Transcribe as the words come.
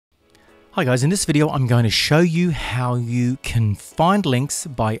Hi guys, in this video I'm going to show you how you can find links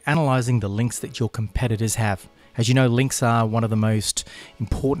by analyzing the links that your competitors have. As you know, links are one of the most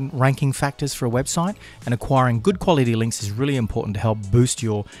important ranking factors for a website, and acquiring good quality links is really important to help boost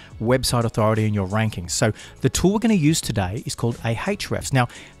your website authority and your rankings. So the tool we're going to use today is called Ahrefs. Now,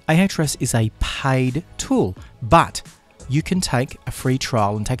 Ahrefs is a paid tool, but you can take a free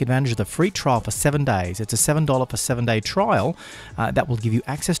trial and take advantage of the free trial for 7 days. It's a $7 for 7-day trial that will give you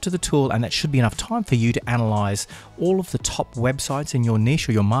access to the tool, and that should be enough time for you to analyze all of the top websites in your niche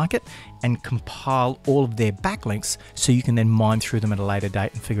or your market and compile all of their backlinks so you can then mine through them at a later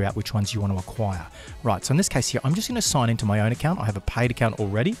date and figure out which ones you want to acquire. Right, so in this case here, I'm just going to sign into my own account. I have a paid account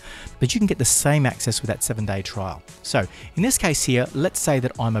already, but you can get the same access with that 7-day trial. So in this case here, let's say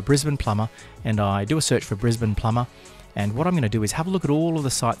that I'm a Brisbane plumber and I do a search for Brisbane plumber. And what I'm going to do is have a look at all of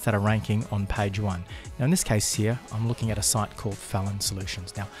the sites that are ranking on page 1. Now in this case here, I'm looking at a site called Fallon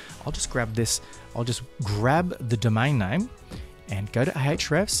Solutions. Now I'll just grab this, I'll just grab the domain name and go to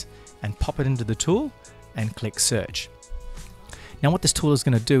Ahrefs and pop it into the tool and click search. Now what this tool is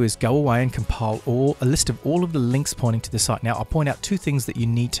going to do is go away and compile a list of all of the links pointing to the site. Now I'll point out 2 things that you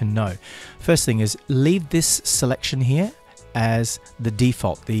need to know. First thing is leave this selection here as the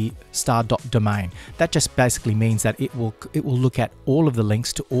default, the star.domain. That just basically means that it will look at all of the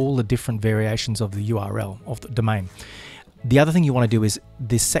links to all the different variations of the URL of the domain. The other thing you want to do is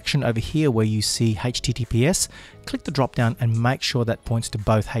this section over here where you see HTTPS, click the drop down and make sure that points to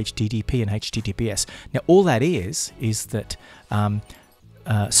both HTTP and HTTPS. Now all that is that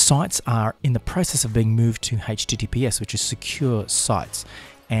sites are in the process of being moved to HTTPS, which is secure sites,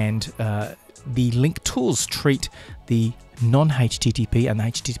 and the link tools treat the non-HTTP and the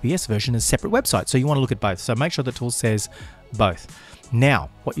HTTPS version as separate websites. So you want to look at both. So make sure the tool says both.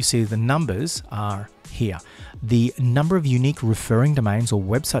 Now, what you see, the numbers are here. The number of unique referring domains or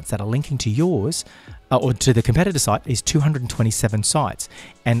websites that are linking to yours or to the competitor site is 227 sites.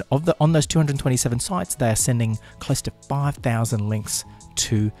 And on those 227 sites, they are sending close to 5,000 links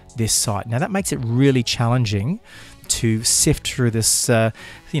to this site. Now that makes it really challenging to sift through this,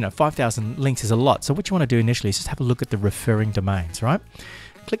 5,000 links is a lot. So what you want to do initially is just have a look at the referring domains, right?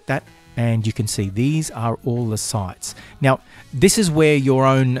 Click that and you can see these are all the sites. Now, this is where your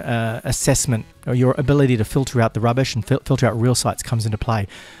own assessment or your ability to filter out the rubbish and filter out real sites comes into play.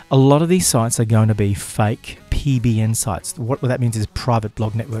 A lot of these sites are going to be fake PBN sites. What that means is private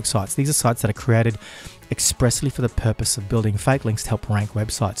blog network sites. These are sites that are created expressly for the purpose of building fake links to help rank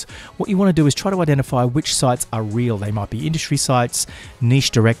websites. What you want to do is try to identify which sites are real. They might be industry sites,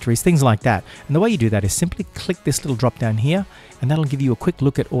 niche directories, things like that. And the way you do that is simply click this little drop down here, and that'll give you a quick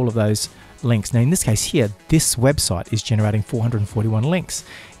look at all of those links. Now in this case here, this website is generating 441 links.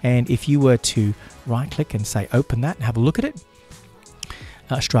 And if you were to right click and say open that and have a look at it,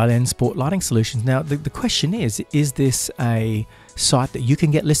 Australian Sport Lighting Solutions. Now the question is this a site that you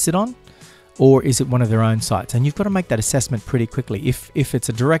can get listed on? Or is it one of their own sites? And you've got to make that assessment pretty quickly. If it's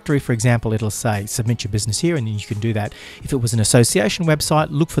a directory, for example, it'll say submit your business here, and then you can do that. If it was an association website,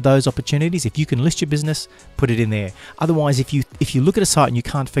 look for those opportunities. If you can list your business, put it in there. Otherwise, if you look at a site and you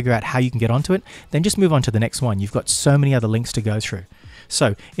can't figure out how you can get onto it, then just move on to the next one. You've got so many other links to go through.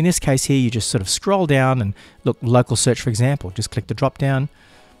 So in this case here, you just sort of scroll down and look, local search, for example. Just click the drop down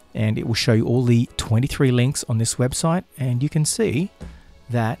and it will show you all the 23 links on this website, and you can see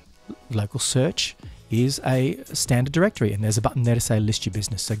that local search is a standard directory, and there's a button there to say list your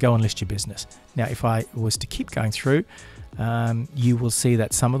business. So go and list your business. Now if I was to keep going through, you will see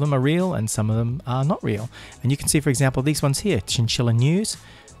that some of them are real and some of them are not real. And you can see, for example, these ones here, Chinchilla News.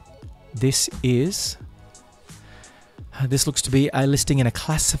 This looks to be a listing in a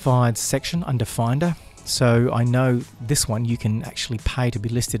classified section under Finder. So I know this one you can actually pay to be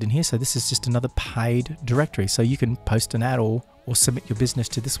listed in here. So this is just another paid directory. So you can post an ad or submit your business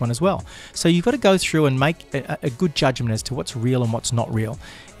to this one as well. So you've got to go through and make a good judgment as to what's real and what's not real.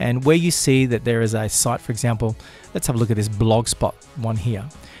 And where you see that there is a site, for example, let's have a look at this Blogspot one here,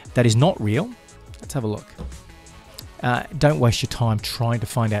 that is not real. Let's have a look. Don't waste your time trying to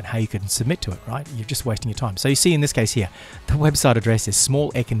find out how you can submit to it, right? You're just wasting your time. So you see in this case here, the website address is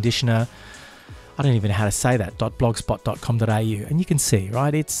small air conditioner, I don't even know how to say that, .blogspot.com.au, and you can see,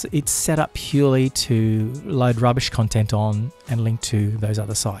 right, it's set up purely to load rubbish content on and link to those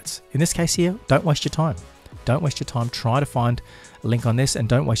other sites. In this case here, don't waste your time. Don't waste your time trying to find a link on this, and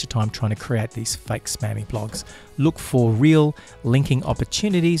don't waste your time trying to create these fake spammy blogs. Look for real linking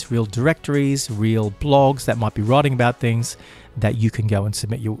opportunities, real directories, real blogs that might be writing about things that you can go and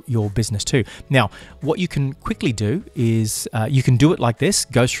submit your business to. Now, what you can quickly do is you can do it like this,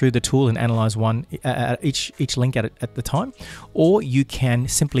 go through the tool and analyze each link at the time, or you can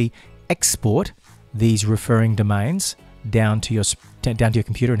simply export these referring domains down to your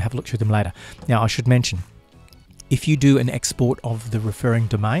computer and have a look through them later. Now, I should mention, if you do an export of the referring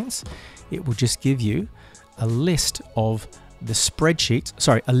domains, it will just give you a list of the spreadsheets,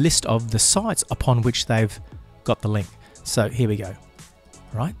 sorry, a list of the sites upon which they've got the link. So here we go.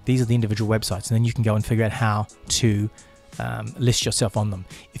 Right, these are the individual websites, and then you can go and figure out how to list yourself on them.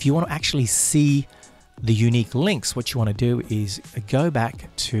 If you want to actually see the unique links, what you want to do is go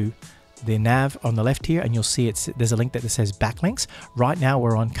back to the nav on the left here, and you'll see there's a link that says Backlinks. Right now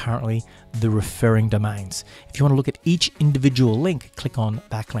we're on currently the referring domains. If you want to look at each individual link, click on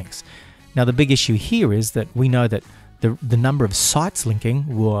Backlinks. Now the big issue here is that we know that the number of sites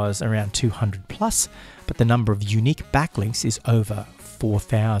linking was around 200 plus, but the number of unique backlinks is over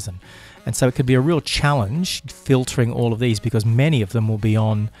 4,000. And so it could be a real challenge filtering all of these, because many of them will be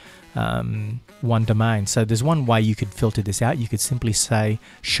on one domain. So there's one way you could filter this out. You could simply say,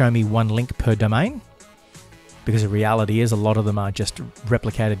 show me one link per domain, because the reality is a lot of them are just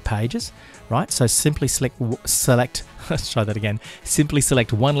replicated pages, right? So simply select let's try that again. Simply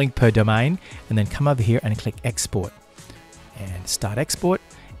select one link per domain, and then come over here and click export and start export.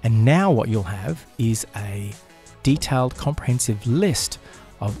 And now what you'll have is a detailed, comprehensive list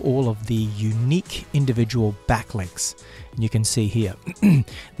of all of the unique individual backlinks. And you can see here,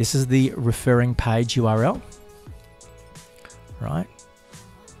 this is the referring page URL, right?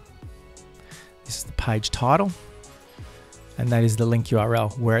 This is the page title, and that is the link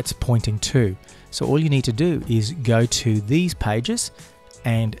URL where it's pointing to. So all you need to do is go to these pages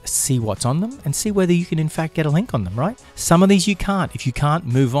and see what's on them and see whether you can in fact get a link on them, right? Some of these you can't. If you can't,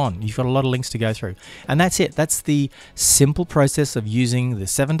 move on. You've got a lot of links to go through. And that's it. That's the simple process of using the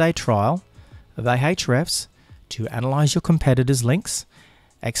 7-day trial of Ahrefs to analyze your competitors' links,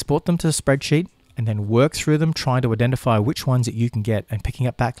 export them to a spreadsheet, and then work through them, trying to identify which ones that you can get and picking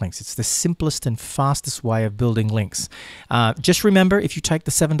up backlinks. It's the simplest and fastest way of building links. Just remember, if you take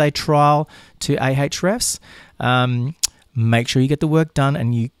the 7-day trial to Ahrefs, make sure you get the work done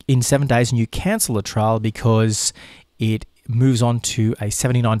and in 7 days, and you cancel the trial because it moves on to a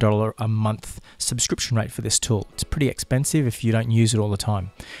 $79 a month subscription rate for this tool. It's pretty expensive if you don't use it all the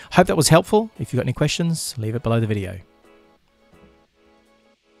time. Hope that was helpful. If you've got any questions, leave it below the video.